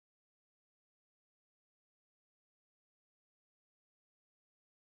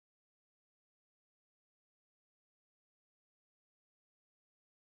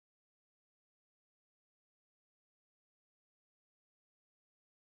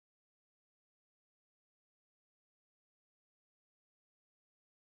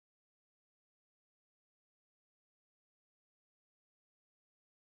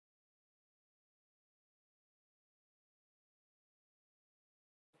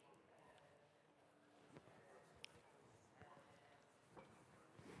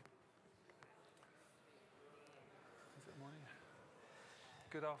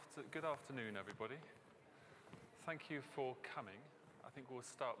Good afternoon, everybody. Thank you for coming. I think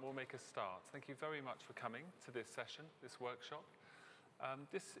we'll make a start. Thank you very much for coming to this session, this workshop.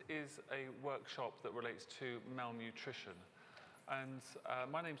 This is a workshop that relates to malnutrition. And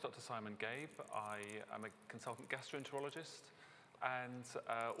my name's Dr. Simon Gabe. I am a consultant gastroenterologist and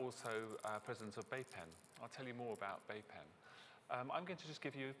also president of Bapen. I'll tell you more about Bapen. I'm going to just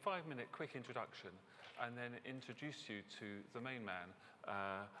give you a 5-minute quick introduction and then introduce you to the main man,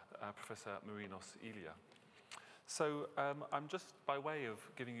 Professor Marinos Ilia. So I'm just, by way of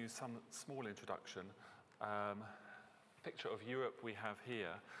giving you some small introduction, picture of Europe we have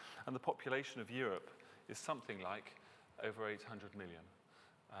here, and the population of Europe is something like over 800 million.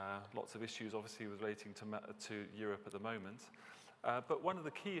 Lots of issues obviously relating to Europe at the moment, but one of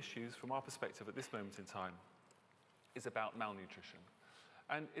the key issues from our perspective at this moment in time is about malnutrition.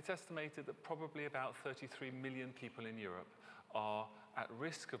 And it's estimated that probably about 33 million people in Europe are at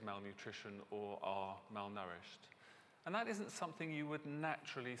risk of malnutrition or are malnourished. And that isn't something you would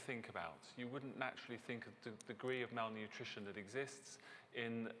naturally think about. You wouldn't naturally think of the degree of malnutrition that exists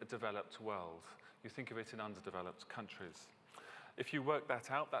in a developed world. You think of it in underdeveloped countries. If you work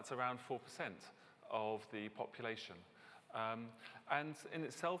that out, that's around 4% of the population. And in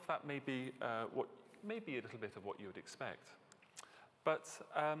itself, that may be maybe a little bit of what you would expect. But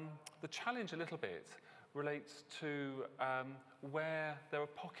the challenge a little bit relates to where there are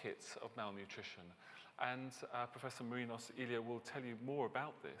pockets of malnutrition. And Professor Marinos Ilia will tell you more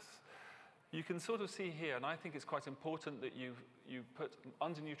about this. You can sort of see here, and I think it's quite important that you put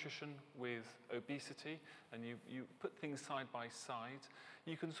undernutrition with obesity, and you put things side by side.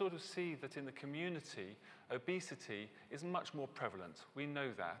 You can sort of see that in the community, obesity is much more prevalent. We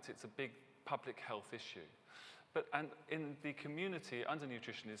know that. It's a big public health issue. And in the community,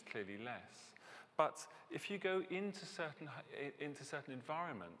 undernutrition is clearly less. But if you go into certain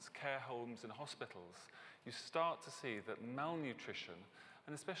environments, care homes and hospitals, you start to see that malnutrition,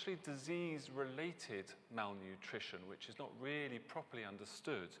 and especially disease-related malnutrition, which is not really properly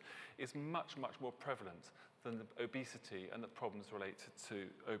understood, is much, much more prevalent than the obesity and the problems related to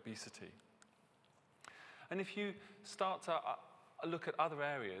obesity. And if you start to look at other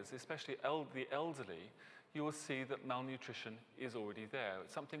areas, especially the elderly, you will see that malnutrition is already there.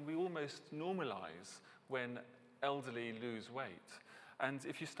 It's something we almost normalize when elderly lose weight. And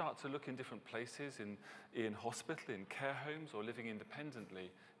if you start to look in different places, in hospital, in care homes, or living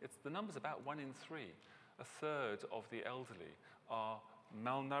independently, the number's about 1 in 3. A third of the elderly are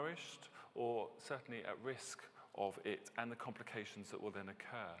malnourished or certainly at risk of it and the complications that will then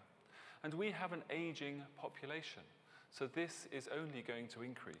occur. And we have an aging population. So this is only going to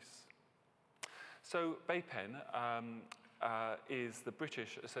increase. So Bapen is the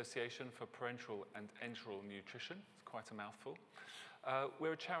British Association for Parenteral and Enteral Nutrition. It's quite a mouthful.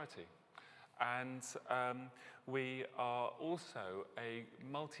 We're a charity. And we are also a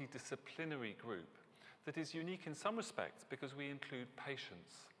multidisciplinary group that is unique in some respects because we include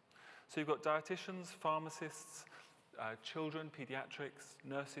patients. So you've got dietitians, pharmacists, children, pediatrics,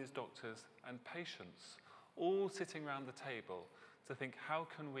 nurses, doctors, and patients all sitting around the table to think, how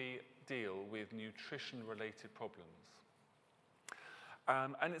can we deal with nutrition-related problems?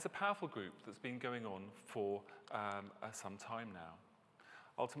 And it's a powerful group that's been going on for some time now.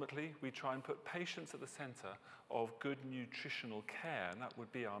 Ultimately, we try and put patients at the center of good nutritional care, and that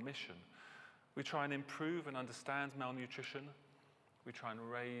would be our mission. We try and improve and understand malnutrition. We try and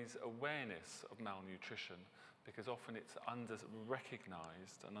raise awareness of malnutrition, because often it's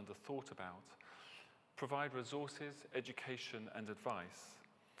under-recognized and under-thought about. Provide resources, education, and advice,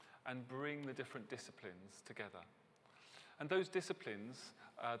 and bring the different disciplines together. And those disciplines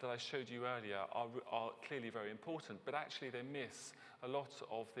that I showed you earlier are clearly very important, but actually they miss a lot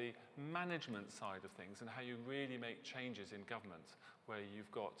of the management side of things and how you really make changes in government, where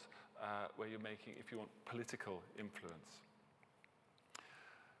you've got, where you're making, if you want, political influence.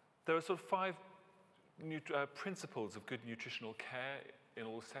 There are sort of 5 principles of good nutritional care in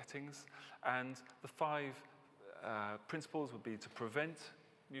all settings, and the 5 principles would be to prevent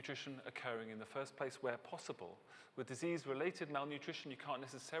nutrition occurring in the first place where possible. With disease-related malnutrition, you can't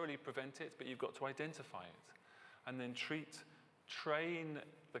necessarily prevent it, but you've got to identify it. And then train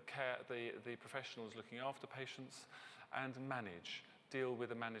the professionals looking after patients, and manage, deal with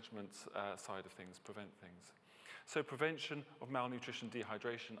the management side of things, prevent things. So prevention of malnutrition,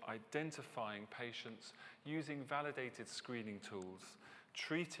 dehydration, identifying patients, using validated screening tools,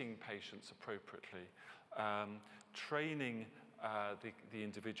 treating patients appropriately, training the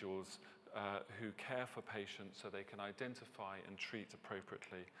individuals who care for patients so they can identify and treat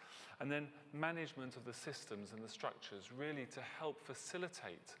appropriately. And then management of the systems and the structures really to help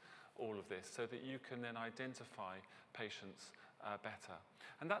facilitate all of this so that you can then identify patients better.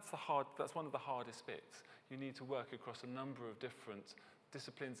 And that's one of the hardest bits. You need to work across a number of different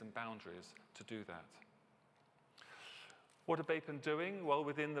disciplines and boundaries to do that. What are Bapen doing? Well,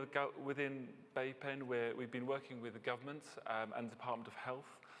 within Bapen, we've been working with the government and the Department of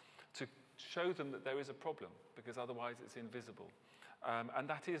Health to show them that there is a problem, because otherwise it's invisible. And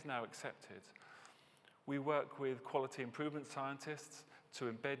that is now accepted. We work with quality improvement scientists to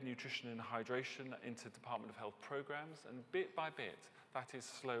embed nutrition and hydration into Department of Health programs, and bit by bit, that is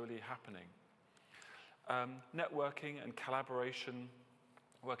slowly happening. Networking and collaboration,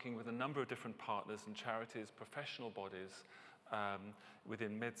 working with a number of different partners and charities, professional bodies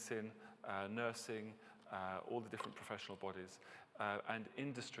within medicine, nursing, all the different professional bodies, and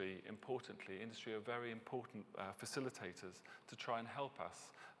industry, importantly. Industry are very important facilitators to try and help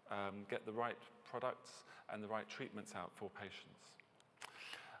us get the right products and the right treatments out for patients.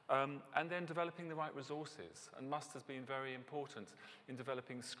 And then developing the right resources. And MUST has been very important in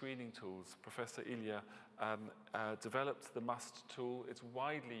developing screening tools. Professor Ilya developed the MUST tool. It's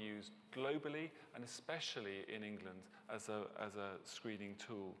widely used globally and especially in England as a screening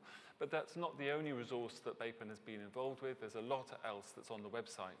tool. But that's not the only resource that Bapen has been involved with. There's a lot else that's on the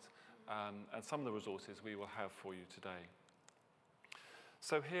website. And some of the resources we will have for you today.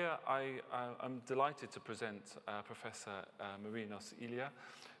 So here I'm delighted to present Professor Marinos Ilya,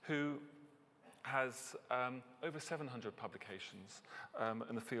 who has over 700 publications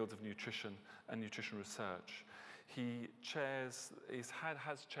in the field of nutrition and nutrition research. He has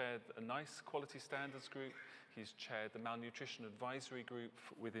chaired a NICE quality standards group. He's chaired the malnutrition advisory group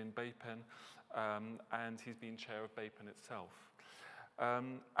within Bapen, and he's been chair of Bapen itself.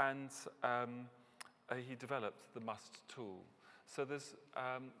 He developed the MUST tool. So there's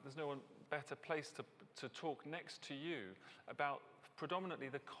no one better place to talk next to you about predominantly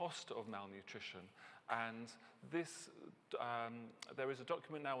the cost of malnutrition. And this, there is a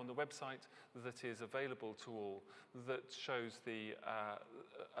document now on the website that is available to all that shows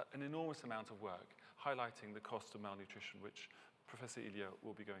an enormous amount of work highlighting the cost of malnutrition, which Professor Ilya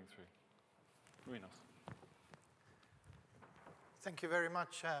will be going through. Marinos. Thank you very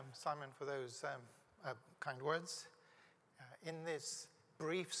much, Simon, for those kind words. In this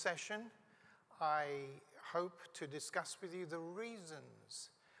brief session, I hope to discuss with you the reasons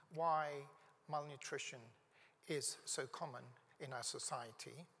why malnutrition is so common in our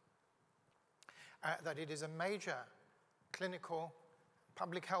society, that it is a major clinical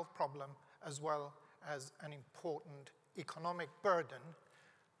public health problem as well as an important economic burden.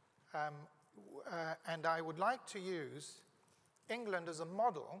 And I would like to use England as a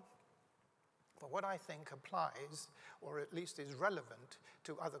model for what I think applies, or at least is relevant,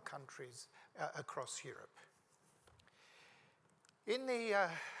 to other countries across Europe. In the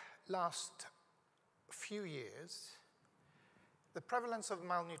last few years, the prevalence of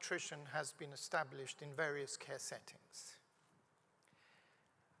malnutrition has been established in various care settings.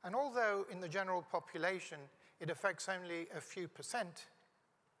 And although in the general population it affects only a few percent,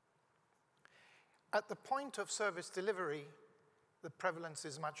 at the point of service delivery, the prevalence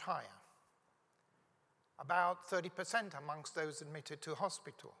is much higher. About 30% amongst those admitted to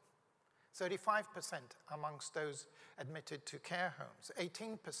hospital, 35% amongst those admitted to care homes,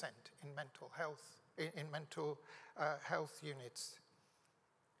 18% in mental health units.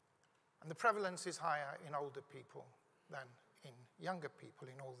 And the prevalence is higher in older people than in younger people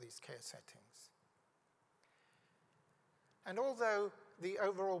in all these care settings. And although the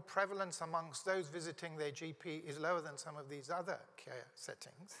overall prevalence amongst those visiting their GP is lower than some of these other care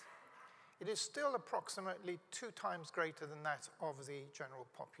settings, it is still approximately 2 times greater than that of the general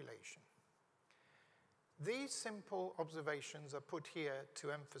population. These simple observations are put here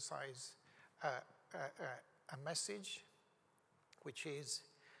to emphasize a message, which is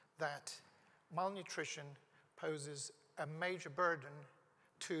that malnutrition poses a major burden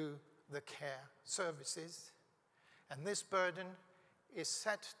to the care services, and this burden is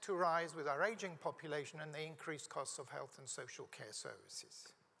set to rise with our aging population and the increased costs of health and social care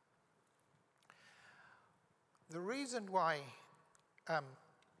services. The reason why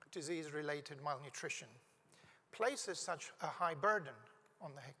disease-related malnutrition places such a high burden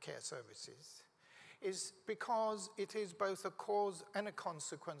on the care services is because it is both a cause and a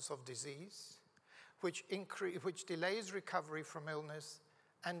consequence of disease, which delays recovery from illness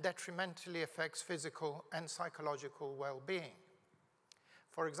and detrimentally affects physical and psychological well-being.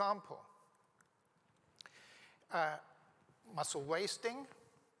 For example, muscle wasting,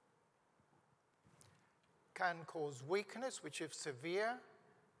 can cause weakness, which if severe,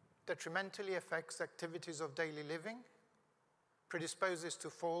 detrimentally affects activities of daily living, predisposes to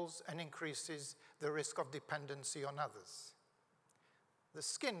falls, and increases the risk of dependency on others. The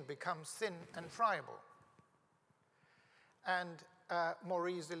skin becomes thin and friable and more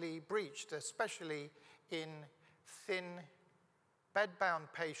easily breached, especially in thin, bed-bound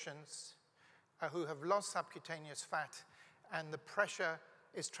patients who have lost subcutaneous fat, and the pressure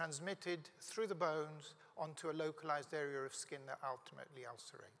is transmitted through the bones onto a localized area of skin that ultimately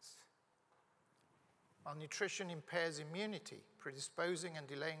ulcerates. Malnutrition impairs immunity, predisposing and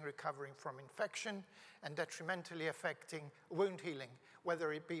delaying recovery from infection and detrimentally affecting wound healing,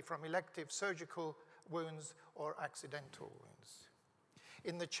 whether it be from elective surgical wounds or accidental wounds.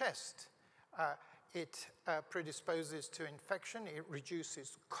 In the chest, it predisposes to infection. It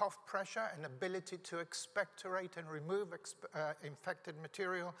reduces cough pressure and ability to expectorate and remove infected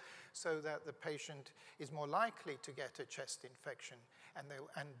material, so that the patient is more likely to get a chest infection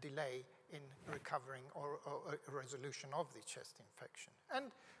and delay in recovering or resolution of the chest infection. And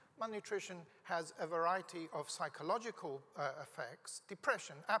malnutrition has a variety of psychological effects: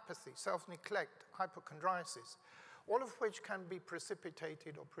 depression, apathy, self-neglect, hypochondriasis, all of which can be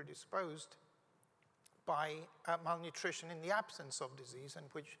precipitated or predisposed by malnutrition in the absence of disease, and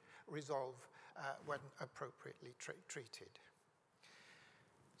which resolve when appropriately treated.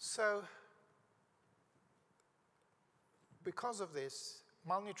 So, because of this,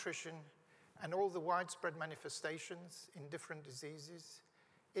 malnutrition and all the widespread manifestations in different diseases,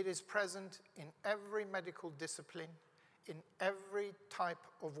 it is present in every medical discipline, in every type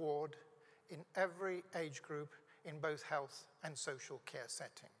of ward, in every age group, in both health and social care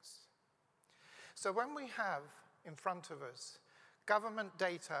settings. So when we have in front of us government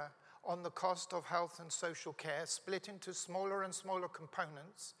data on the cost of health and social care split into smaller and smaller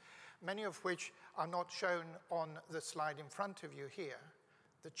components, many of which are not shown on the slide in front of you here,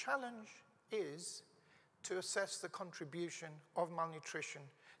 the challenge is to assess the contribution of malnutrition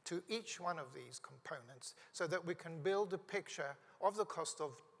to each one of these components, so that we can build a picture of the cost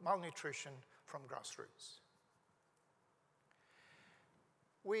of malnutrition from grassroots.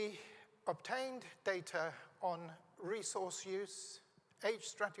 We obtained data on resource use,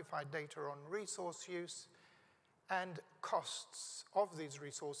 age-stratified data on resource use, and costs of these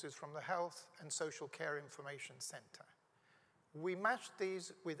resources from the Health and Social Care Information Center. We matched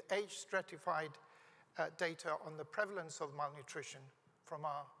these with age-stratified data on the prevalence of malnutrition from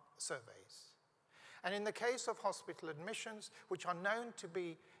our surveys. And in the case of hospital admissions, which are known to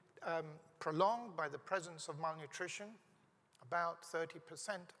be prolonged by the presence of malnutrition, about 30%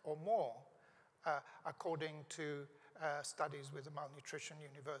 or more, according to studies with the Malnutrition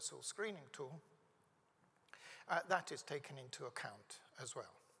Universal Screening Tool, that is taken into account as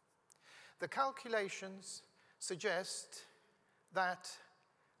well. The calculations suggest that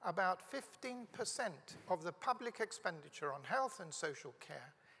about 15% of the public expenditure on health and social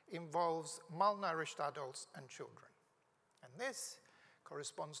care involves malnourished adults and children. And this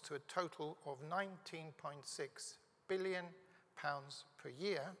corresponds to a total of £19.6 billion per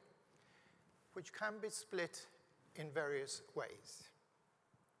year, which can be split in various ways.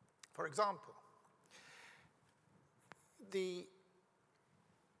 For example, the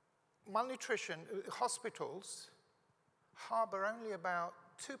malnutrition hospitals harbor only about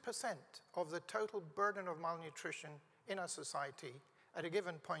 2% of the total burden of malnutrition in our society at a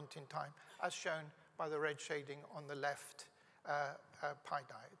given point in time, as shown by the red shading on the left pie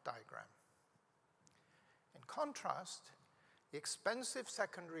diagram. In contrast, the expensive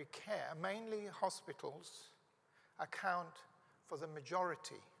secondary care, mainly hospitals, account for the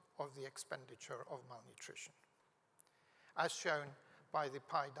majority of the expenditure of malnutrition, as shown by the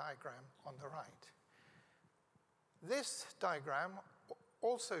pie diagram on the right. This diagram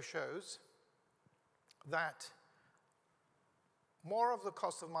also shows that more of the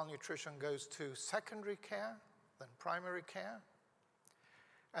cost of malnutrition goes to secondary care than primary care,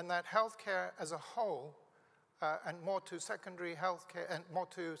 and that healthcare as a whole, and more to secondary healthcare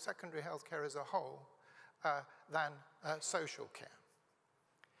as a whole than social care.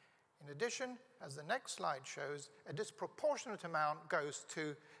 In addition, as the next slide shows, a disproportionate amount goes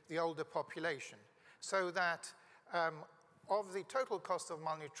to the older population, so that of the total cost of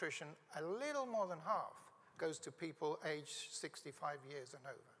malnutrition, a little more than half goes to people aged 65 years and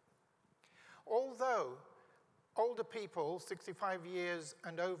over. Although older people, 65 years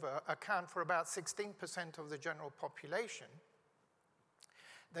and over, account for about 16% of the general population,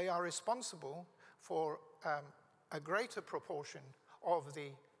 they are responsible for a greater proportion of the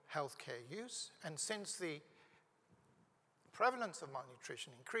healthcare use. And since the prevalence of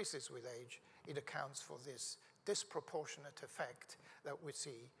malnutrition increases with age, it accounts for this disproportionate effect that we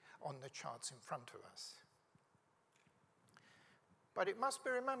see on the charts in front of us. But it must be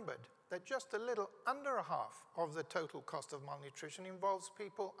remembered that just a little under a half of the total cost of malnutrition involves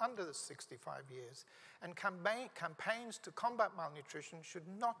people under the 65 years, and campaigns to combat malnutrition should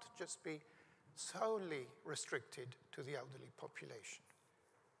not just be solely restricted to the elderly population.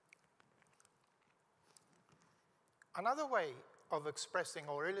 Another way of expressing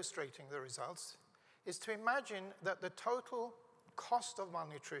or illustrating the results is to imagine that the total cost of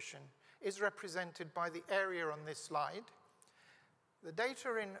malnutrition is represented by the area on this slide. The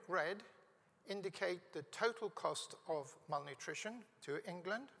data in red indicate the total cost of malnutrition to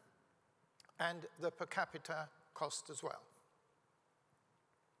England and the per capita cost as well.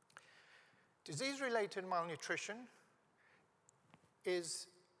 Disease-related malnutrition is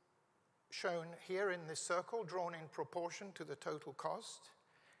shown here in this circle, drawn in proportion to the total cost,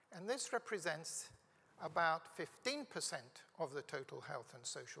 and this represents about 15% of the total health and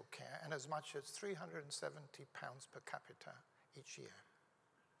social care, and as much as £370 per capita each year.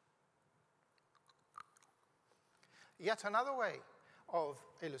 Yet another way of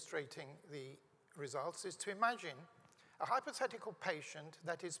illustrating the results is to imagine a hypothetical patient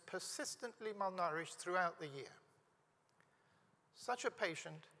that is persistently malnourished throughout the year. Such a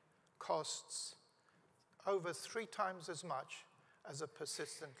patient costs over 3 times as much as a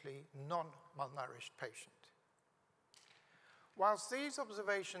persistently non-malnourished patient. Whilst these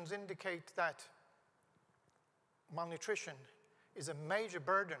observations indicate that malnutrition is a major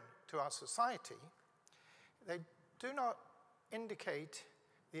burden to our society, they do not indicate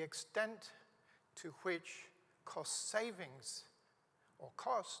the extent to which cost savings or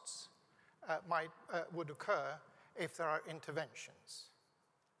costs would occur if there are interventions.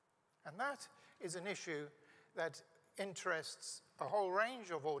 And that is an issue that interests a whole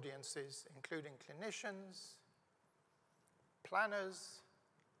range of audiences, including clinicians, planners,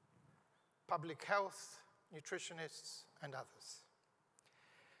 public health, nutritionists, and others.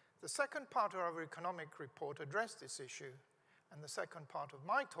 The second part of our economic report addressed this issue, and the second part of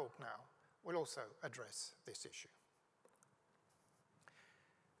my talk now will also address this issue.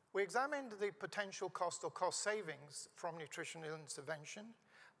 We examined the potential cost or cost savings from nutritional intervention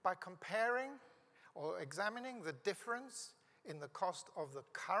by comparing or examining the difference in the cost of the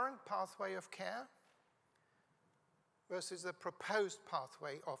current pathway of care versus the proposed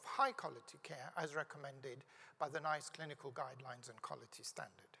pathway of high-quality care as recommended by the NICE clinical guidelines and quality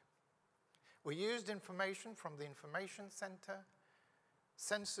standard. We used information from the Information Center,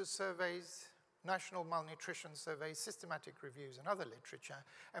 census surveys, national malnutrition surveys, systematic reviews, and other literature,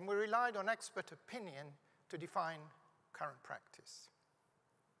 and we relied on expert opinion to define current practice.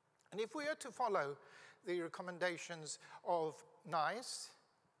 And if we are to follow the recommendations of NICE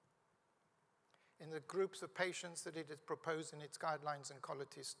in the groups of patients that it has proposed in its guidelines and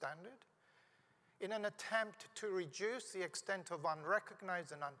quality standard, in an attempt to reduce the extent of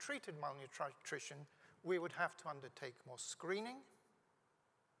unrecognized and untreated malnutrition, we would have to undertake more screening,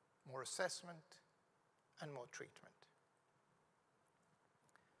 more assessment, and more treatment.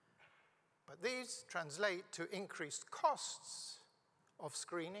 But these translate to increased costs of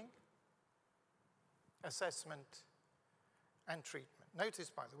screening, assessment, and treatment. Notice,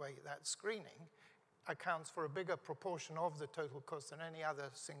 by the way, that screening accounts for a bigger proportion of the total cost than any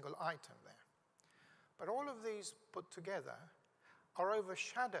other single item there. But all of these put together are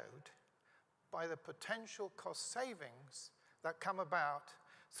overshadowed by the potential cost savings that come about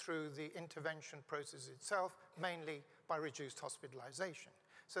through the intervention process itself, mainly by reduced hospitalization,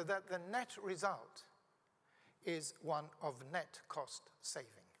 so that the net result is one of net cost saving,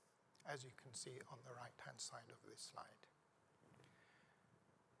 as you can see on the right-hand side of this slide.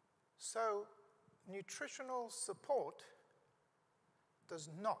 So, nutritional support does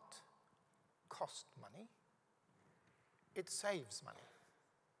not cost money, it saves money.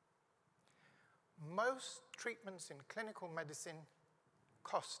 Most treatments in clinical medicine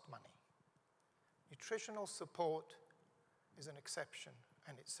cost money. Nutritional support is an exception,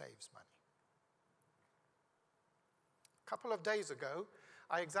 and it saves money. A couple of days ago,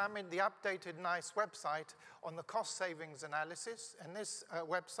 I examined the updated NICE website on the cost savings analysis, and this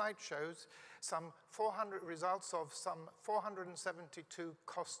website shows some 400 results of some 472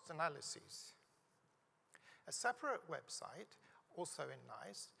 cost analyses. A separate website, also in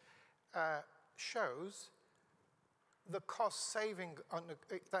NICE, shows the cost saving,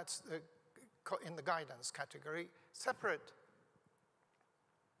 that's in the guidance category. Separate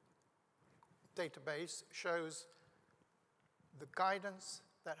database shows the guidance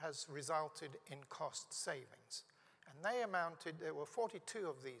that has resulted in cost savings. And there were 42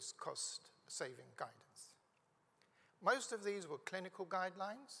 of these cost-saving guidance. Most of these were clinical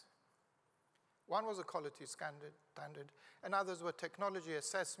guidelines. One was a quality standard, and others were technology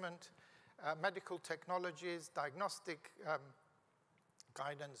assessment, medical technologies, diagnostic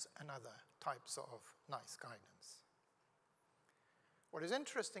guidance, and other types of nice guidance. What is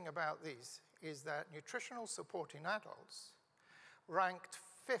interesting about these is that nutritional support in adults ranked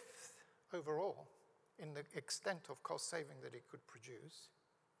 5th overall in the extent of cost saving that it could produce,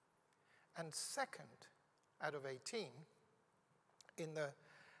 and 2nd out of 18 in the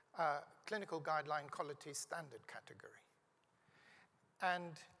clinical guideline quality standard category.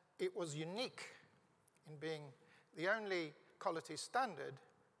 And it was unique in being the only quality standard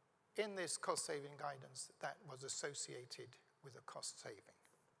in this cost-saving guidance that was associated with a cost saving.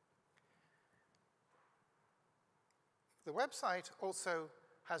 The website also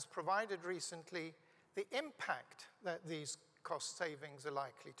has provided recently the impact that these cost savings are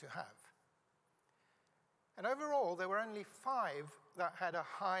likely to have. And overall, there were only 5 that had a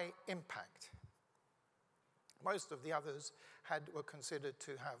high impact. Most of the others were considered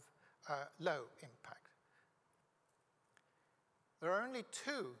to have low impact. There are only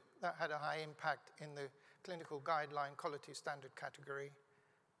 2 that had a high impact in the clinical guideline quality standard category,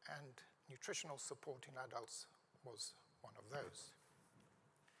 and nutritional support in adults was one of those.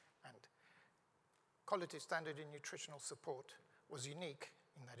 And quality standard in nutritional support was unique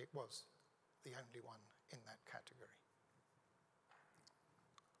in that it was the only one in that category.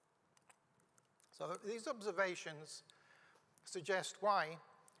 So these observations suggest why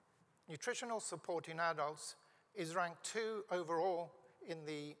nutritional support in adults is ranked 2 overall in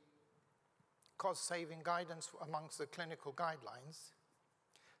the cost-saving guidance amongst the clinical guidelines,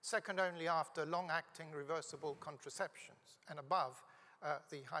 2nd only after long-acting reversible contraceptions, and above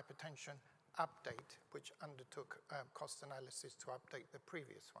the hypertension update, which undertook cost analysis to update the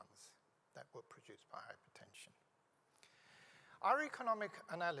previous ones that were produced by hypertension. Our economic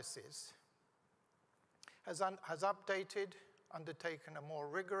analysis has undertaken a more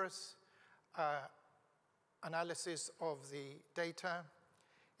rigorous analysis of the data,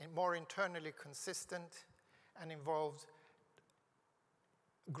 more internally consistent, and involved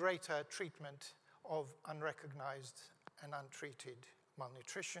greater treatment of unrecognized and untreated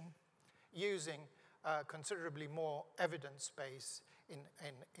malnutrition, using considerably more evidence base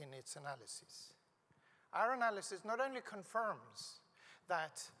in its analysis. Our analysis not only confirms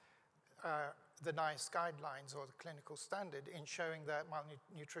that the NICE guidelines or the clinical standard in showing that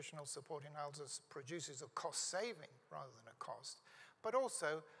malnutritional support in adults produces a cost saving rather than a cost, but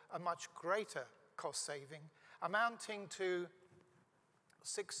also a much greater cost saving amounting to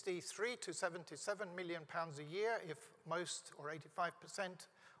 63 to 77 million pounds a year if most or 85%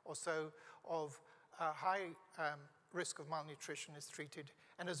 or so of high risk of malnutrition is treated,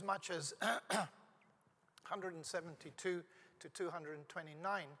 and as much as 172 to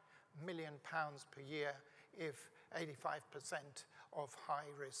 229 million pounds per year if 85% of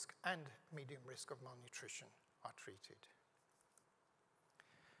high risk and medium risk of malnutrition are treated.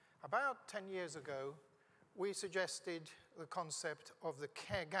 About 10 years ago, we suggested the concept of the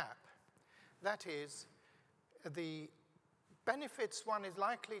care gap. That is, the benefits one is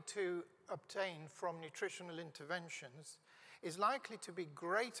likely to obtain from nutritional interventions is likely to be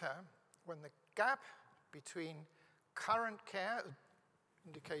greater when the gap between current care,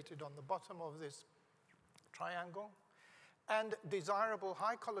 indicated on the bottom of this triangle, and desirable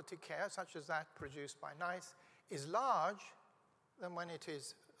high-quality care, such as that produced by NICE, is large than when it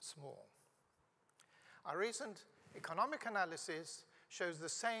is small. Our recent economic analysis shows the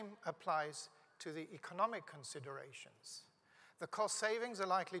same applies to the economic considerations. The cost savings are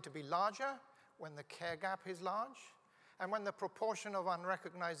likely to be larger when the care gap is large, and when the proportion of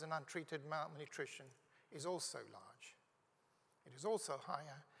unrecognized and untreated malnutrition is also large. It is also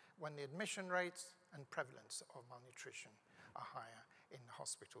higher when the admission rates and prevalence of malnutrition are higher in the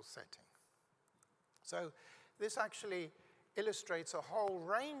hospital setting. So this actually illustrates a whole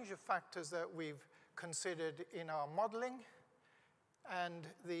range of factors that we've considered in our modeling, and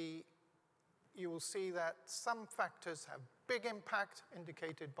you will see that some factors have big impact,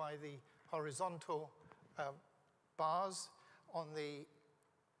 indicated by the horizontal bars on the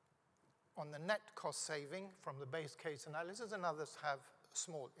net cost saving from the base case analysis, and others have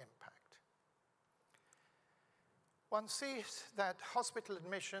small impact. One sees that hospital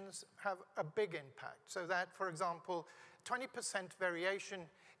admissions have a big impact, so that, for example, 20% variation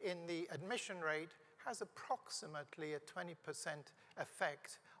in the admission rate has approximately a 20%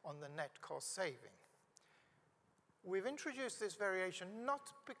 effect on the net cost saving. We've introduced this variation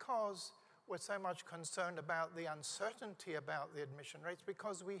not because we're so much concerned about the uncertainty about the admission rates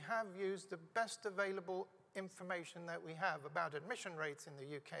because we have used the best available information that we have about admission rates in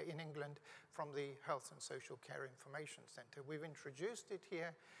the UK, in England, from the Health and Social Care Information Centre. We've introduced it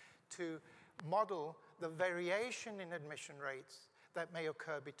here to model the variation in admission rates that may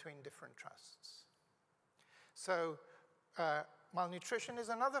occur between different trusts. So malnutrition is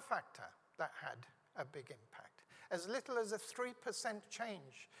another factor that had a big impact. As little as a 3%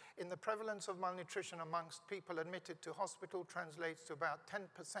 change in the prevalence of malnutrition amongst people admitted to hospital translates to about 10%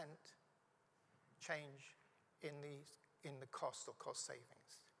 change in the cost or cost savings.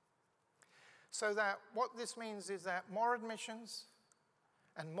 So that what this means is that more admissions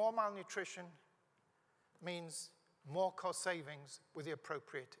and more malnutrition means more cost savings with the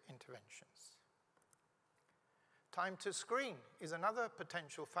appropriate interventions. Time to screen is another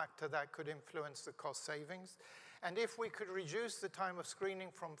potential factor that could influence the cost savings. And if we could reduce the time of screening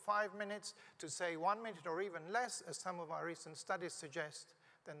from 5 minutes to, say, 1 minute or even less, as some of our recent studies suggest,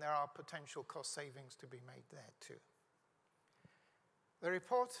 then there are potential cost savings to be made there too. The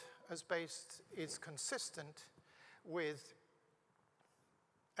report is consistent with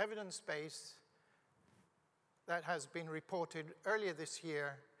evidence-based that has been reported earlier this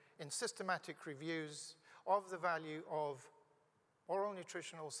year in systematic reviews of the value of oral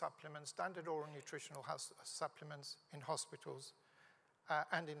nutritional supplements, standard oral nutritional supplements in hospitals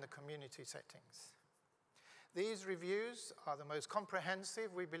and in the community settings. These reviews are the most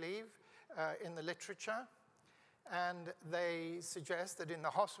comprehensive, we believe, in the literature, and they suggest that in the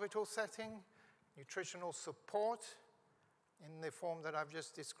hospital setting, nutritional support in the form that I've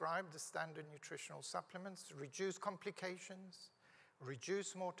just described, the standard nutritional supplements, reduce complications,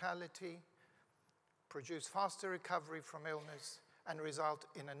 reduce mortality, produce faster recovery from illness, and result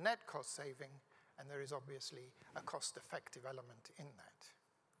in a net cost saving, and there is obviously a cost-effective element in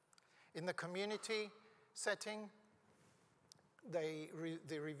that. In the community setting, the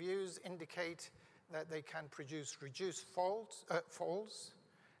reviews indicate that they can produce reduced falls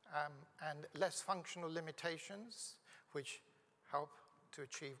and less functional limitations, which help to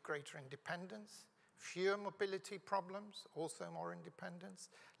achieve greater independence, fewer mobility problems, also more independence,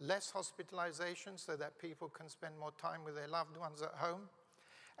 less hospitalization so that people can spend more time with their loved ones at home,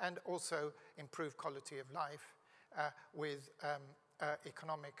 and also improved quality of life with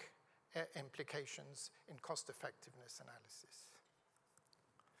economic implications in cost-effectiveness analysis.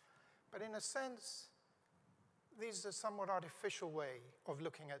 But in a sense, these are somewhat artificial way of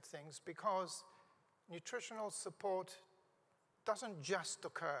looking at things because nutritional support doesn't just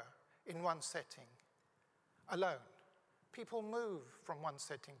occur in one setting alone. People move from one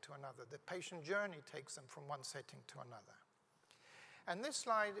setting to another. The patient journey takes them from one setting to another. And this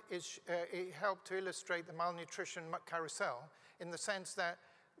slide it helped to illustrate the malnutrition carousel in the sense that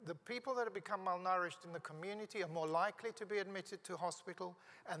the people that have become malnourished in the community are more likely to be admitted to hospital,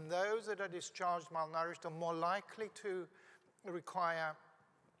 and those that are discharged malnourished are more likely to require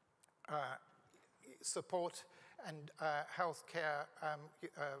support and healthcare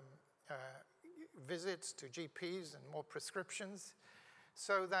visits to GPs and more prescriptions,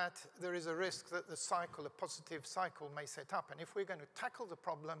 so that there is a risk that the cycle, a positive cycle, may set up. And if we're going to tackle the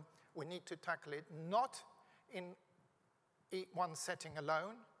problem, we need to tackle it not in one setting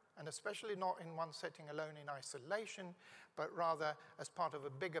alone, and especially not in one setting alone in isolation, but rather as part of a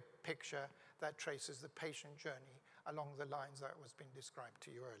bigger picture that traces the patient journey along the lines that was being described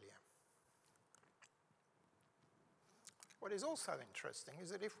to you earlier. What is also interesting is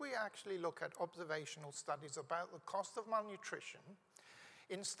that if we actually look at observational studies about the cost of malnutrition,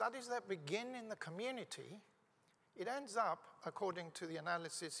 in studies that begin in the community, it ends up, according to the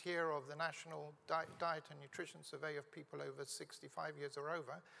analysis here of the National Diet and Nutrition Survey of people over 65 years or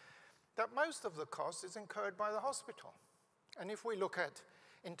over, that most of the cost is incurred by the hospital. And if we look at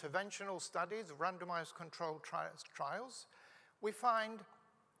interventional studies, randomized controlled trials, we find,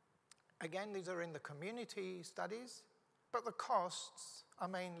 again, these are in the community studies, but the costs are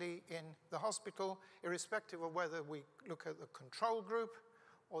mainly in the hospital, irrespective of whether we look at the control group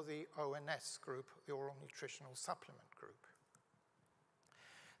or the ONS group, the oral nutritional supplement group.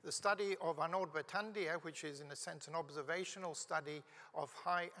 The study of Anord Vertandia, which is in a sense an observational study of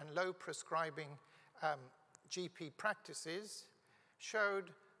high and low prescribing GP practices,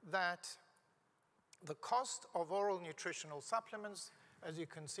 showed that the cost of oral nutritional supplements, as you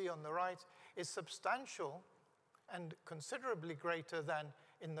can see on the right, is substantial and considerably greater than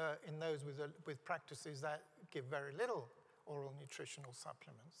in those with practices that give very little oral nutritional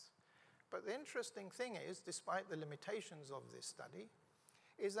supplements. But the interesting thing is, despite the limitations of this study,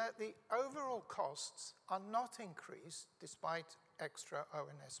 is that the overall costs are not increased despite extra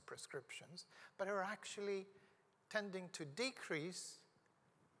ONS prescriptions, but are actually tending to decrease,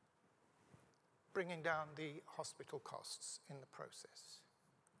 bringing down the hospital costs in the process.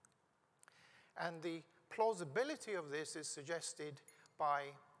 And the plausibility of this is suggested by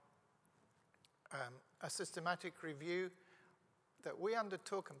a systematic review that we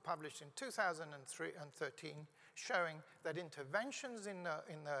undertook and published in 2013, showing that interventions in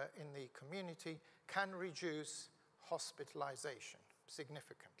the community can reduce hospitalization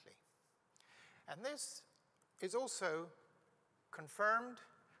significantly. And this is also confirmed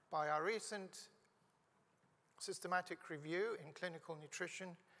by our recent systematic review in clinical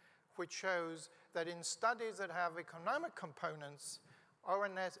nutrition, which shows that in studies that have economic components,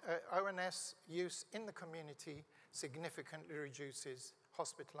 ONS use in the community significantly reduces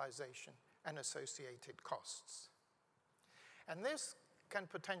hospitalization and associated costs. And this can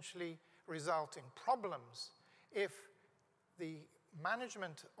potentially result in problems if the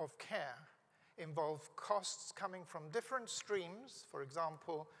management of care involve costs coming from different streams, for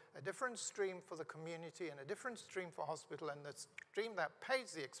example, a different stream for the community and a different stream for hospital, and the stream that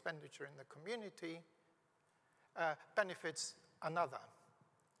pays the expenditure in the community benefits another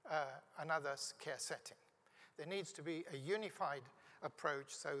care setting. There needs to be a unified approach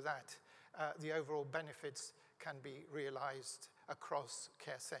so that the overall benefits can be realized across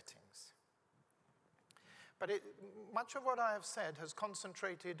care settings. But much of what I have said has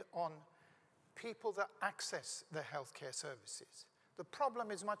concentrated on people that access the healthcare services. The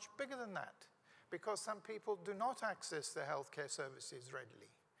problem is much bigger than that, because some people do not access the healthcare services readily.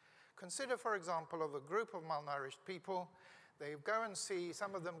 Consider, for example, of a group of malnourished people.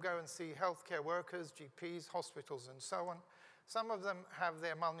 Some of them go and see healthcare workers, GPs, hospitals, and so on. Some of them have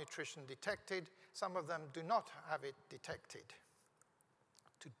their malnutrition detected. Some of them do not have it detected.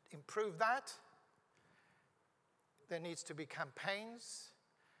 To improve that, there needs to be campaigns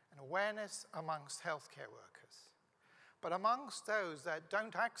and awareness amongst healthcare workers. But amongst those that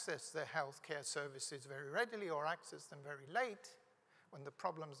don't access the healthcare services very readily or access them very late, when the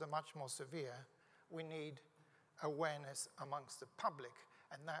problems are much more severe, we need awareness amongst the public,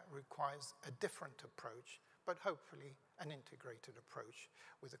 and that requires a different approach, but hopefully an integrated approach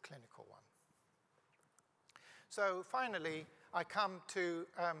with a clinical one. So finally, I come to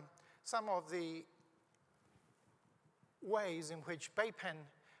some of the ways in which Bapen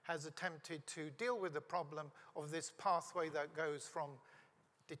has attempted to deal with the problem of this pathway that goes from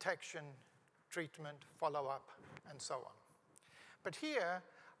detection, treatment, follow-up, and so on. But here,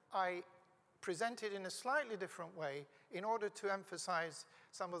 I present it in a slightly different way in order to emphasize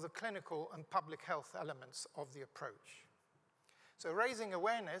some of the clinical and public health elements of the approach. So raising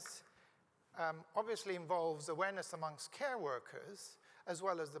awareness obviously involves awareness amongst care workers as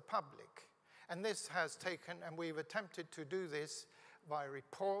well as the public. And this has taken, and we've attempted to do this via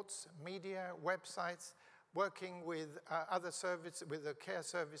reports, media, websites, working with other services, with the care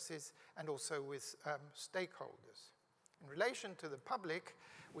services, and also with stakeholders. In relation to the public,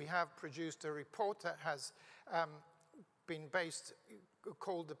 we have produced a report that has been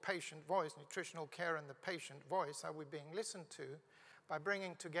called The Patient Voice, Nutritional Care and the Patient Voice, how we're being listened to by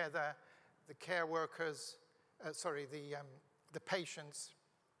bringing together the care workers, the patients,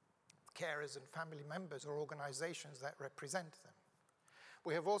 carers and family members or organizations that represent them.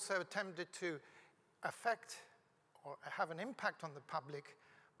 We have also attempted to affect or have an impact on the public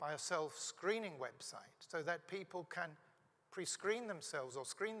by a self-screening website so that people can pre-screen themselves or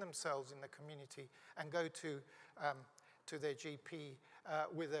screen themselves in the community and go to their GP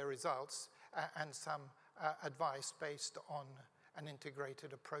with their results and some advice based on an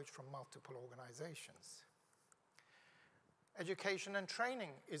integrated approach from multiple organizations. Education and training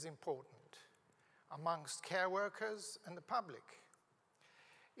is important amongst care workers and the public.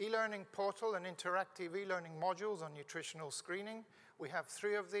 E-learning portal and interactive e-learning modules on nutritional screening. We have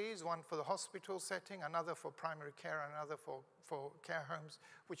 3 of these, one for the hospital setting, another for primary care, and another for care homes,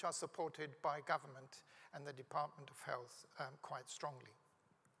 which are supported by government and the Department of Health quite strongly.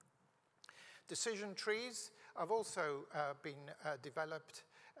 Decision trees have also been developed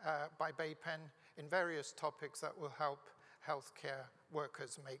by Bapen in various topics that will help healthcare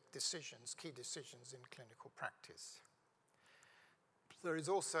workers make decisions, key decisions in clinical practice. There is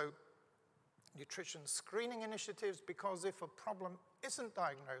also nutrition screening initiatives, because if a problem isn't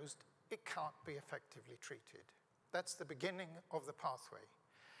diagnosed, it can't be effectively treated. That's the beginning of the pathway.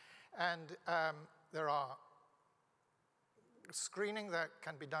 And there are screening that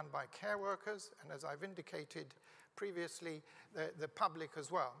can be done by care workers, and as I've indicated previously, the public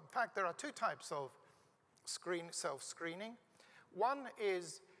as well. In fact, there are 2 types of self-screening. One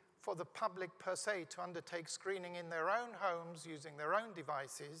is for the public per se to undertake screening in their own homes using their own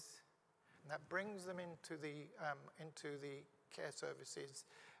devices, and that brings them into the care services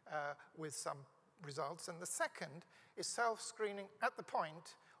with some results. And the second is self-screening at the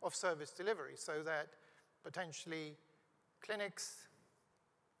point of service delivery, so that potentially clinics,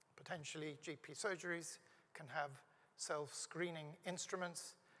 potentially GP surgeries can have self-screening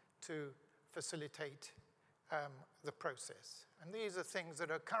instruments to facilitate the process. And these are things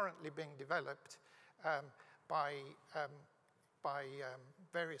that are currently being developed by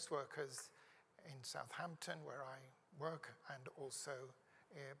various workers in Southampton, where I work, and also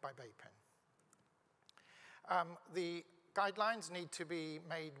by Bapen. The guidelines need to be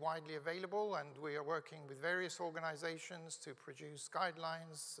made widely available, and we are working with various organizations to produce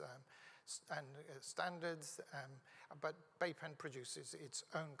guidelines and standards, but Bapen produces its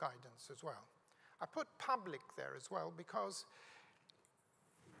own guidance as well. I put public there as well because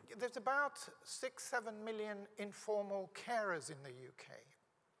there's about 6-7 million informal carers in the UK.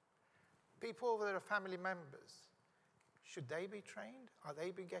 People that are family members. Should they be trained? Are they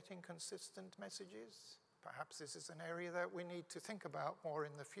be getting consistent messages? Perhaps this is an area that we need to think about more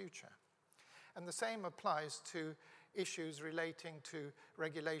in the future. And the same applies to issues relating to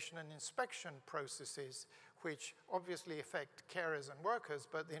regulation and inspection processes, which obviously affect carers and workers,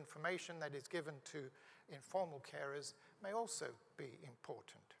 but the information that is given to informal carers may also be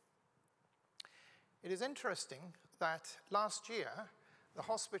important. It is interesting that last year, the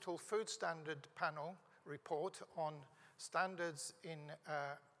Hospital Food Standard Panel report on standards in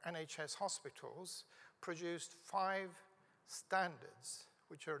NHS hospitals produced 5 standards,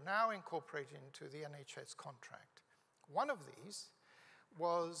 which are now incorporated into the NHS contract. One of these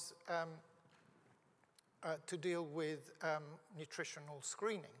was to deal with nutritional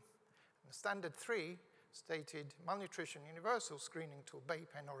screening. And Standard 3 stated malnutrition universal screening tool,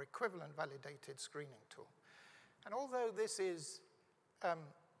 Bapen, or equivalent validated screening tool. And although this is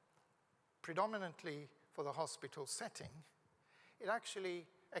predominantly for the hospital setting, it actually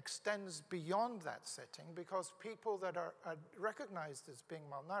extends beyond that setting, because people that are recognized as being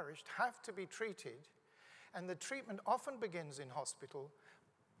malnourished have to be treated, and the treatment often begins in hospital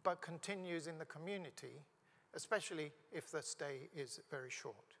but continues in the community, especially if the stay is very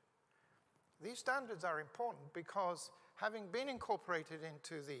short. These standards are important because, having been incorporated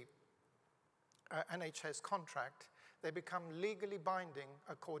into the NHS contract, they become legally binding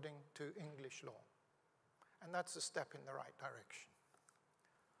according to English law. And that's a step in the right direction.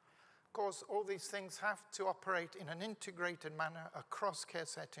 Of course, all these things have to operate in an integrated manner across care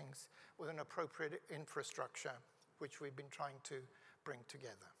settings with an appropriate infrastructure, which we've been trying to bring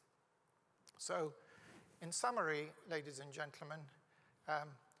together. So, in summary, ladies and gentlemen,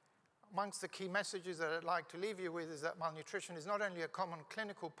 amongst the key messages that I'd like to leave you with is that malnutrition is not only a common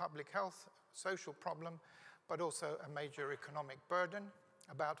clinical public health social problem, but also a major economic burden.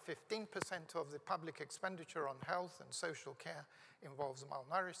 About 15% of the public expenditure on health and social care involves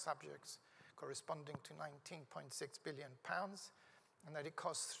malnourished subjects, corresponding to £19.6 billion, and that it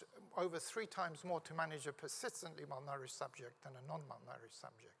costs over 3 times more to manage a persistently malnourished subject than a non-malnourished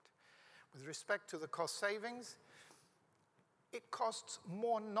subject. With respect to the cost savings, it costs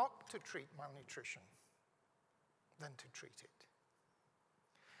more not to treat malnutrition than to treat it.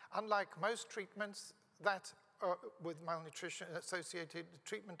 Unlike most treatments that with malnutrition associated, the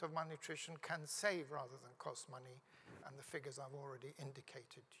treatment of malnutrition can save rather than cost money, and the figures I've already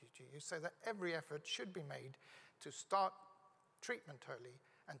indicated to you, so that every effort should be made to start treatment early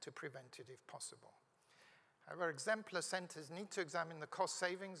and to prevent it if possible. However, exemplar centres need to examine the cost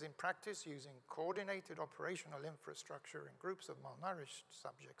savings in practice using coordinated operational infrastructure in groups of malnourished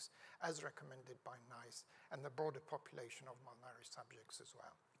subjects, as recommended by NICE and the broader population of malnourished subjects as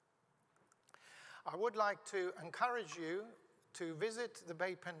well. I would like to encourage you to visit the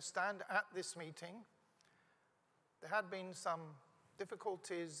Bapen stand at this meeting. There had been some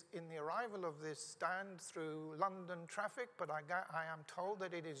difficulties in the arrival of this stand through London traffic, but I am told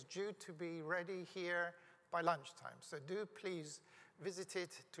that it is due to be ready here by lunchtime. So do please visit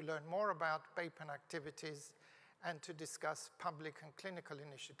it to learn more about Bapen activities and to discuss public and clinical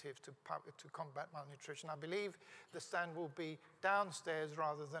initiatives to combat malnutrition. I believe the stand will be downstairs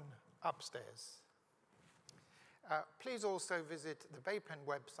rather than upstairs. Please also visit the Bapen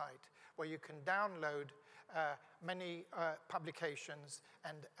website, where you can download many publications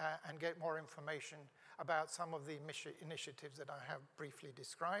and get more information about some of the initiatives that I have briefly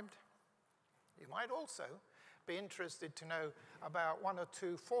described. You might also be interested to know about 1 or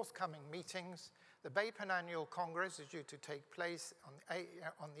 2 forthcoming meetings. The Bapen Annual Congress is due to take place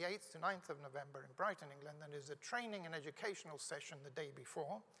on the 8th to 9th of November in Brighton, England, and there's a training and educational session the day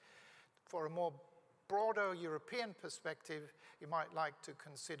before. for a more broader European perspective, you might like to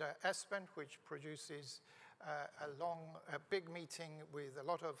consider ESPEN, which produces a big meeting with a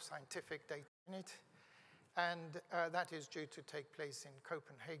lot of scientific data in it. And that is due to take place in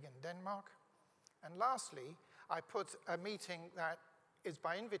Copenhagen, Denmark. And lastly, I put a meeting that is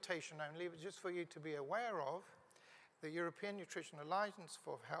by invitation only, but just for you to be aware of, the European Nutrition Alliance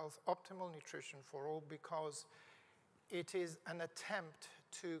for Health, Optimal Nutrition for All, because it is an attempt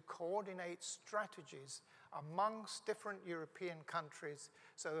to coordinate strategies amongst different European countries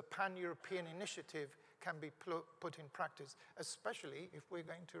so a pan-European initiative can be put in practice, especially if we're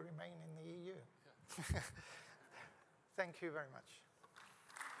going to remain in the EU. Yeah. Thank you very much.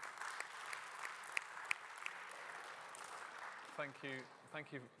 Thank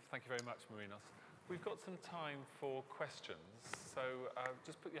you very much, Marinos. We've got some time for questions, so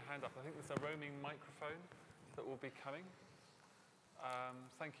just put your hand up. I think there's a roaming microphone that will be coming.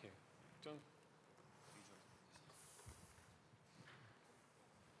 Thank you. John?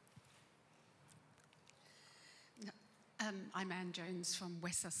 I'm Anne Jones from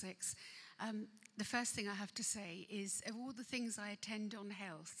West Sussex. The first thing I have to say is, of all the things I attend on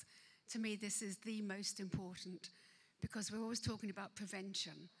health, to me this is the most important, because we're always talking about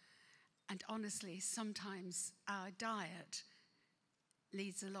prevention. And honestly, sometimes our diet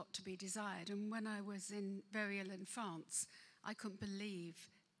leaves a lot to be desired. And when I was very ill in France, I couldn't believe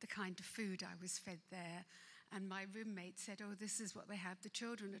the kind of food I was fed there. And my roommate said, oh, this is what they have. The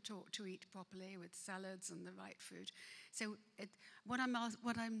children are taught to eat properly with salads and the right food. So what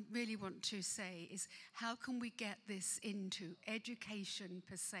I really want to say is, how can we get this into education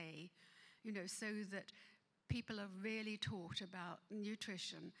per se, so that people are really taught about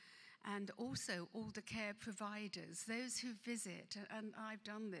nutrition, and also all the care providers, those who visit, and I've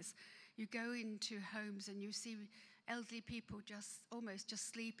done this, you go into homes and you see elderly people almost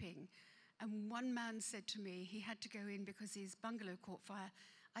just sleeping. And one man said to me, he had to go in because his bungalow caught fire.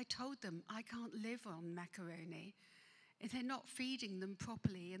 I told them, I can't live on macaroni. They're not feeding them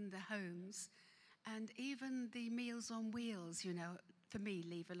properly in the homes. And even the Meals on Wheels, for me,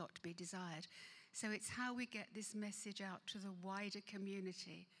 leave a lot to be desired. So it's how we get this message out to the wider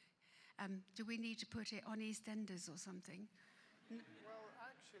community. Do we need to put it on EastEnders or something? Well,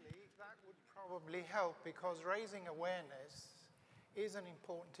 actually, that would probably help, because raising awareness is an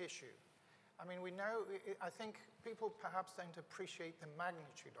important issue. I mean, we know, I think people perhaps don't appreciate the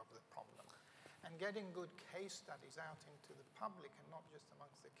magnitude of the problem. And getting good case studies out into the public and not just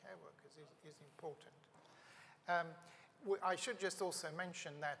amongst the care workers is important. I should just also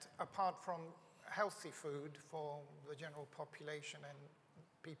mention that apart from healthy food for the general population and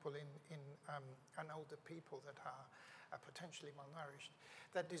people and older people that are potentially malnourished,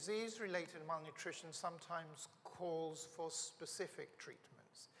 that disease-related malnutrition sometimes calls for specific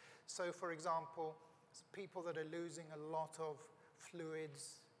treatments. So, for example, people that are losing a lot of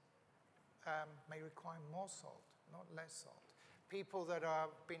fluids may require more salt, not less salt. People that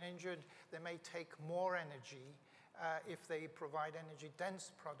have been injured, they may take more energy if they provide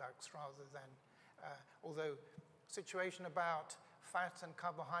energy-dense products rather than, although situation about fat and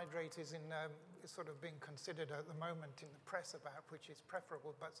carbohydrate is sort of being considered at the moment in the press about which is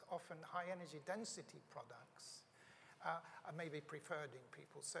preferable, but often high-energy density products are maybe preferred in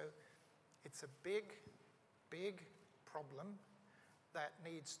people. So it's a big, big problem that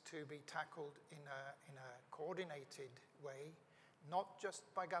needs to be tackled in a coordinated way, not just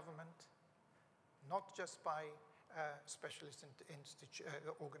by government, not just by specialist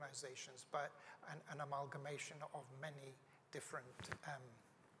organizations, but an amalgamation of many different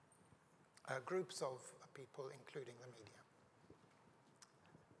groups of people, including the media.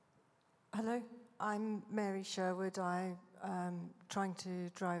 Hello, I'm Mary Sherwood. I'm trying to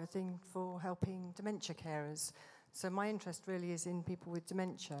drive a thing for helping dementia carers. So my interest really is in people with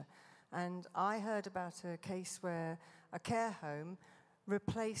dementia. And I heard about a case where a care home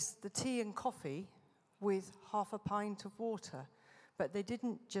replaced the tea and coffee with half a pint of water. But they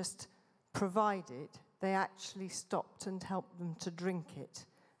didn't just provide it, they actually stopped and helped them to drink it.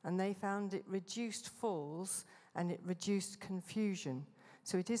 And they found it reduced falls and it reduced confusion.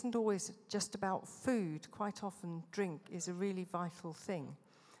 So it isn't always just about food. Quite often drink is a really vital thing.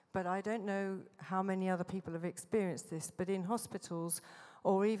 But I don't know how many other people have experienced this, but in hospitals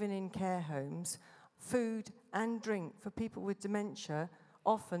or even in care homes, food and drink for people with dementia,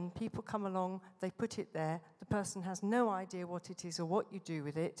 often people come along, they put it there, the person has no idea what it is or what you do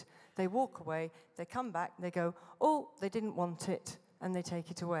with it, they walk away, they come back, they go, oh, they didn't want it, and they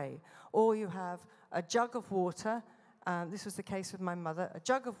take it away. Or you have a jug of water, this was the case with my mother, a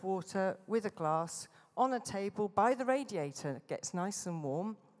jug of water with a glass on a table by the radiator, it gets nice and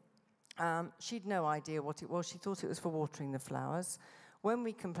warm, She'd no idea what it was. She thought it was for watering the flowers. When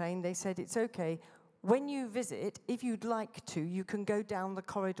we complained, they said, it's okay. When you visit, if you'd like to, you can go down the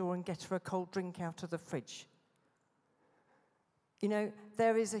corridor and get her a cold drink out of the fridge. You know,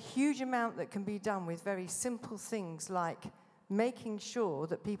 there is a huge amount that can be done with very simple things like making sure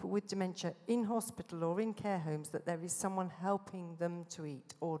that people with dementia in hospital or in care homes, that there is someone helping them to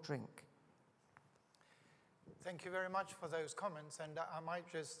eat or drink. Thank you very much for those comments, and I might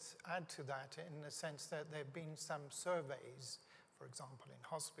just add to that in the sense that there have been some surveys, for example, in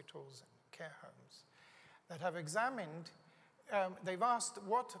hospitals and care homes, that have examined, they've asked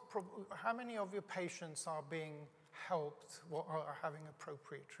how many of your patients are being helped or are having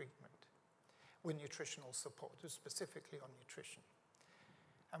appropriate treatment with nutritional support, specifically on nutrition.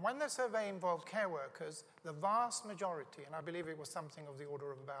 And when the survey involved care workers, the vast majority, and I believe it was something of the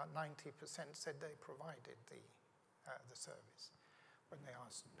order of about 90%, said they provided the service. When they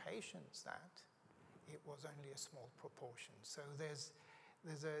asked patients that, it was only a small proportion. So there's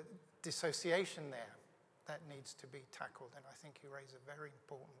a dissociation there that needs to be tackled, and I think you raise a very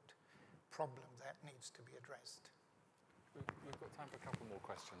important problem that needs to be addressed. We've got time for a couple more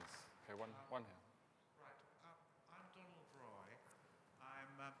questions. Okay, one here. I'm Donald Roy.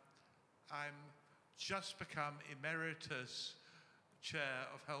 I'm just become Emeritus Chair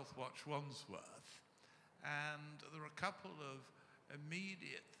of Health Watch Wandsworth, and there are a couple of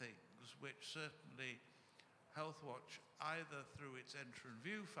immediate things which certainly Health Watch, either through its enter and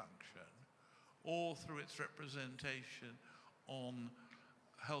view function or through its representation on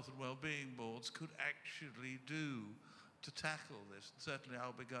health and well-being boards, could actually do to tackle this. And certainly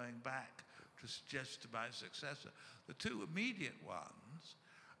I'll be going back to suggest to my successor. The two immediate ones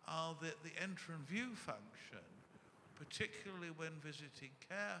are that the enter and view function, particularly when visiting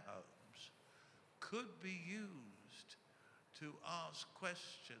care homes, could be used to ask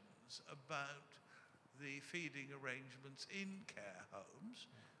questions about the feeding arrangements in care homes.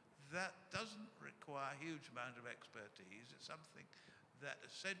 That doesn't require a huge amount of expertise. It's something that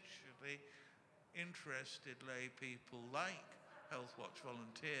essentially interested lay people like Health Watch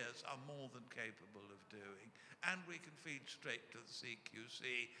volunteers are more than capable of doing, and we can feed straight to the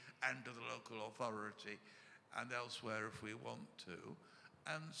CQC and to the local authority and elsewhere if we want to.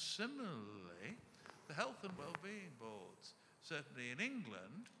 And similarly, the health and well-being boards, certainly in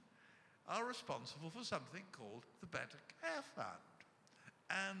England, are responsible for something called the Better Care Fund.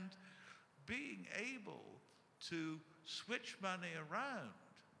 And being able to switch money around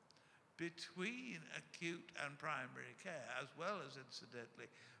between acute and primary care, as well as, incidentally,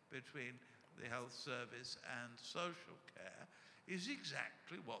 between the health service and social care, is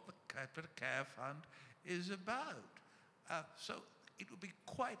exactly what the Better Care Fund is about. So it would be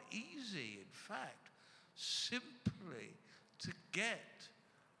quite easy, in fact, simply to get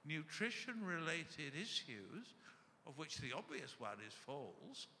nutrition-related issues, of which the obvious one is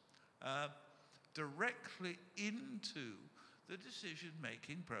falls, directly into the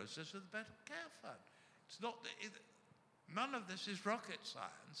decision-making process of the Better Care Fund. It's not, none of this is rocket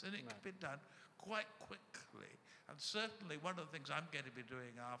science, and it can be done quite quickly. And certainly one of the things I'm going to be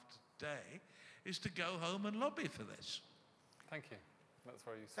doing after today is to go home and lobby for this. Thank you. That's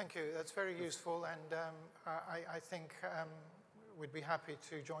very useful. Thank you. That's very useful, and I think we'd be happy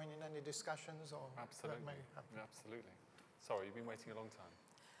to join in any discussions or Absolutely. that may happen. Absolutely. Sorry, you've been waiting a long time.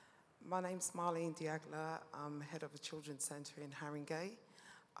 My name's Marlene Diagla. I'm head of a children's centre in Haringey.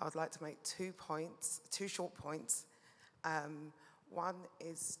 I would like to make 2 short points. One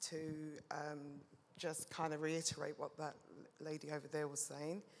is to just kind of reiterate what that lady over there was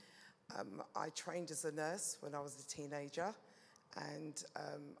saying. I trained as a nurse when I was a teenager, and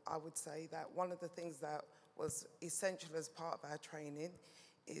I would say that one of the things that was essential as part of our training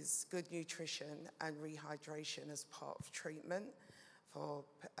is good nutrition and rehydration as part of treatment for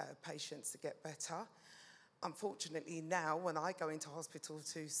patients to get better. Unfortunately now, when I go into hospital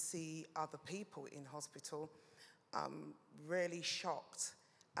to see other people in hospital, I'm really shocked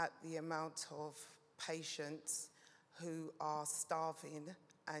at the amount of patients who are starving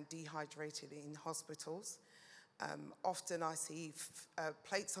and dehydrated in hospitals. Often I see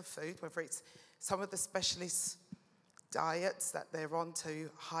plates of food, whether it's some of the specialist diets that they're on to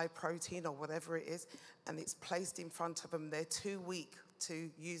high protein or whatever it is, and it's placed in front of them. They're too weak to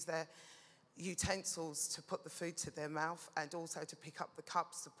use their utensils to put the food to their mouth, and also to pick up the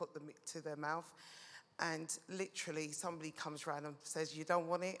cups to put them to their mouth. And literally somebody comes around and says, you don't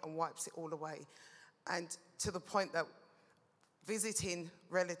want it, and wipes it all away. And to the point that visiting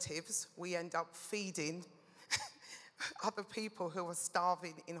relatives, we end up feeding other people who are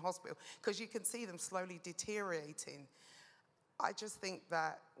starving in hospital, because you can see them slowly deteriorating. I just think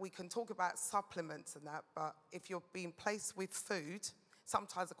that we can talk about supplements and that, but if you're being placed with food,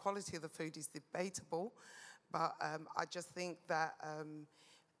 sometimes the quality of the food is debatable, but I just think that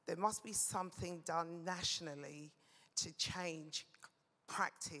there must be something done nationally to change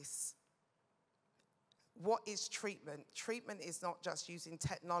practice. What is treatment? Treatment is not just using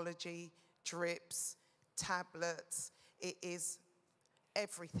technology, drips, tablets. It is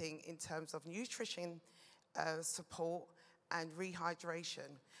everything in terms of nutrition support and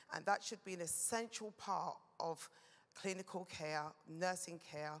rehydration. And that should be an essential part of clinical care, nursing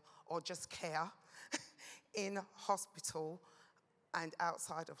care, or just care in hospital and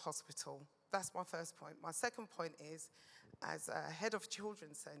outside of hospital. That's my first point. My second point is, as a head of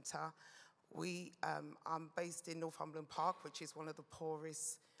Children's Centre, I'm based in Northumberland Park, which is one of the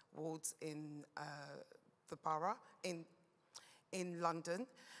poorest wards in the borough in London.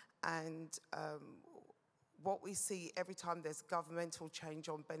 And what we see every time there's governmental change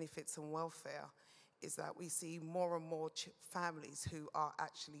on benefits and welfare is that we see more and more families who are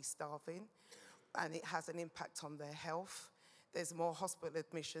actually starving, and it has an impact on their health. There's more hospital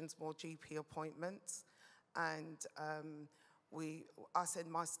admissions, more GP appointments, and I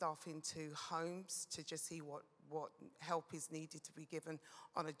send my staff into homes to just see what help is needed to be given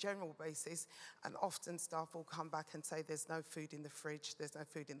on a general basis, and often staff will come back and say there's no food in the fridge, there's no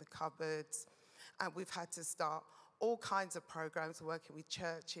food in the cupboards, and we've had to start all kinds of programs working with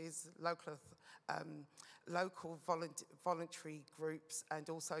churches, local voluntary groups, and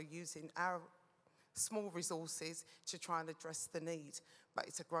also using our small resources to try and address the need. But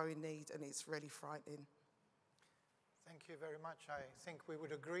it's a growing need and it's really frightening. Thank you very much. I think we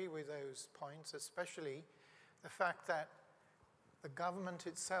would agree with those points, especially the fact that the government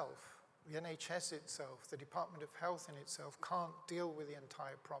itself, the NHS itself, the Department of Health in itself can't deal with the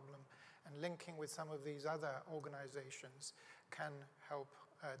entire problem, and linking with some of these other organizations can help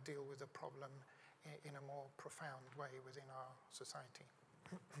deal with the problem in a more profound way within our society.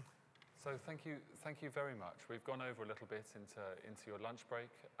 So thank you very much. We've gone over a little bit into your lunch break.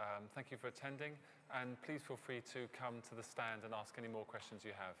 Thank you for attending, and please feel free to come to the stand and ask any more questions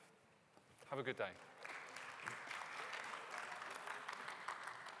you have. Have a good day.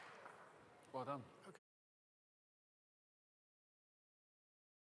 Well done.